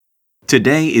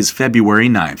Today is February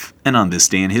 9th, and on this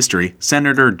day in history,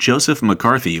 Senator Joseph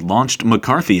McCarthy launched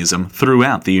McCarthyism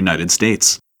throughout the United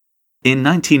States. In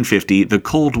 1950, the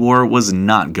Cold War was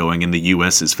not going in the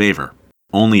U.S.'s favor.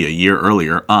 Only a year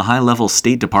earlier, a high-level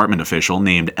State Department official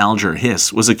named Alger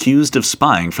Hiss was accused of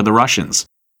spying for the Russians.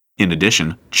 In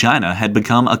addition, China had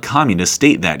become a communist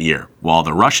state that year, while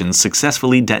the Russians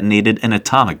successfully detonated an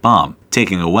atomic bomb,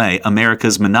 taking away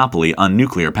America's monopoly on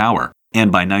nuclear power. And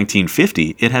by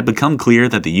 1950, it had become clear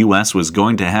that the U.S. was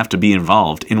going to have to be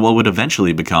involved in what would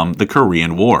eventually become the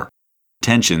Korean War.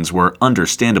 Tensions were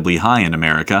understandably high in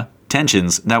America,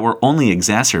 tensions that were only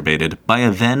exacerbated by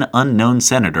a then unknown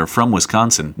senator from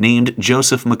Wisconsin named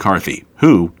Joseph McCarthy,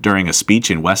 who, during a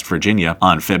speech in West Virginia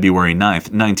on February 9,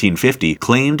 1950,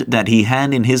 claimed that he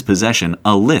had in his possession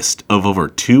a list of over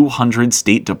 200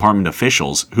 State Department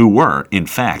officials who were, in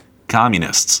fact,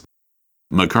 communists.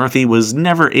 McCarthy was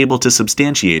never able to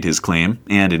substantiate his claim,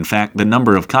 and in fact the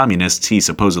number of communists he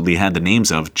supposedly had the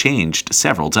names of changed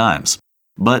several times.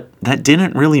 But that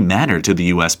didn't really matter to the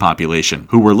U.S. population,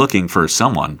 who were looking for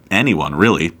someone, anyone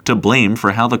really, to blame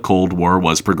for how the Cold War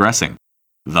was progressing.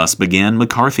 Thus began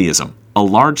McCarthyism, a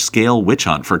large-scale witch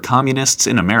hunt for communists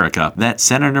in America that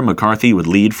Senator McCarthy would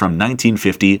lead from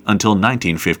 1950 until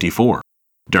 1954.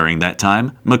 During that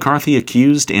time, McCarthy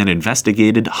accused and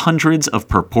investigated hundreds of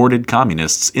purported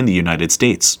communists in the United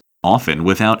States, often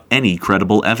without any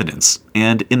credible evidence,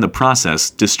 and in the process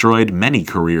destroyed many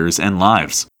careers and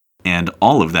lives. And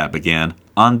all of that began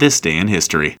on this day in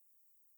history.